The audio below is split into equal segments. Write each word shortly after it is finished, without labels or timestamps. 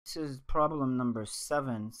This is problem number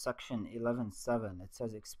 7, section 11.7. It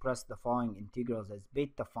says express the following integrals as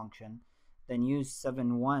beta function, then use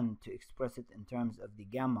 7.1 to express it in terms of the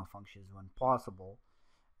gamma functions when possible.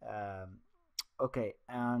 Okay,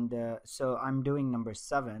 and so I'm doing number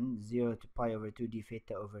 7, 0 to pi over 2 d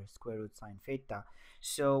theta over square root sine theta.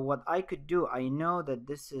 So what I could do, I know that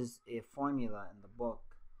this is a formula in the book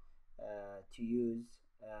to use,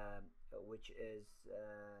 which is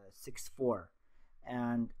 6.4.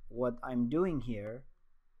 And what I'm doing here,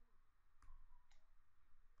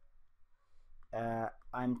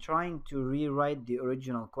 I'm trying to rewrite the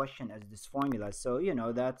original question as this formula. So,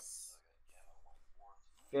 that's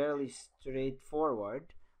fairly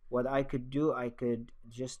straightforward. What I could do, I could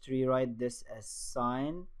just rewrite this as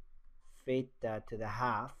sine theta to the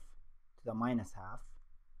half, to the minus half,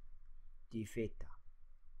 d theta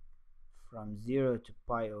from 0 to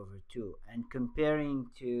pi over 2. And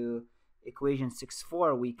comparing to equation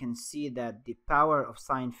 6.4, we can see that the power of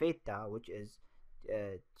sine theta, which is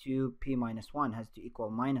 2p minus 1, has to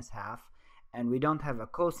equal minus half, and we don't have a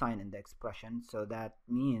cosine in the expression, so that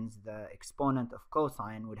means the exponent of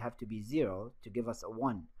cosine would have to be 0 to give us a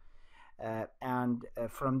 1. And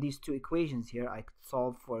from these two equations here, I could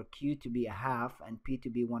solve for q to be a half and p to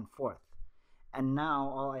be 1/4. And now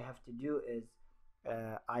all I have to do is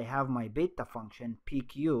I have my beta function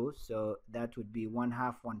pq, so that would be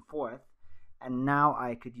 1/2 1/4, and now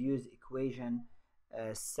I could use equation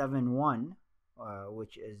 7.1,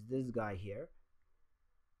 which is this guy here,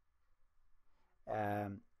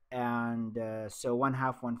 and so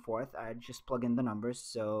 1/2 1/4. I just plug in the numbers,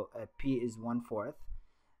 so p is 1/4,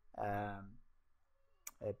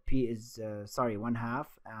 p is 1/2,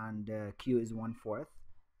 and q is 1/4.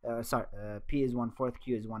 P is 1/4,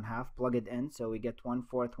 Q is 1/2. Plug it in, so we get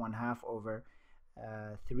 1/4 1/2 over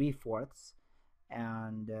 3/4,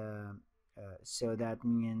 and so that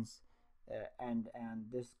means and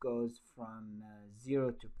this goes from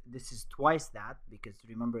 0 to, this is twice that, because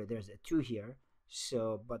remember there's a 2 here.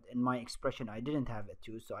 So, but in my expression I didn't have a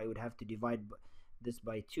 2, so I would have to divide this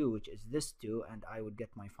by 2, which is this 2, and I would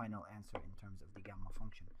get my final answer in terms of the gamma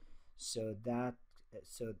function. So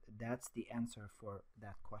that's the answer for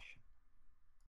that question.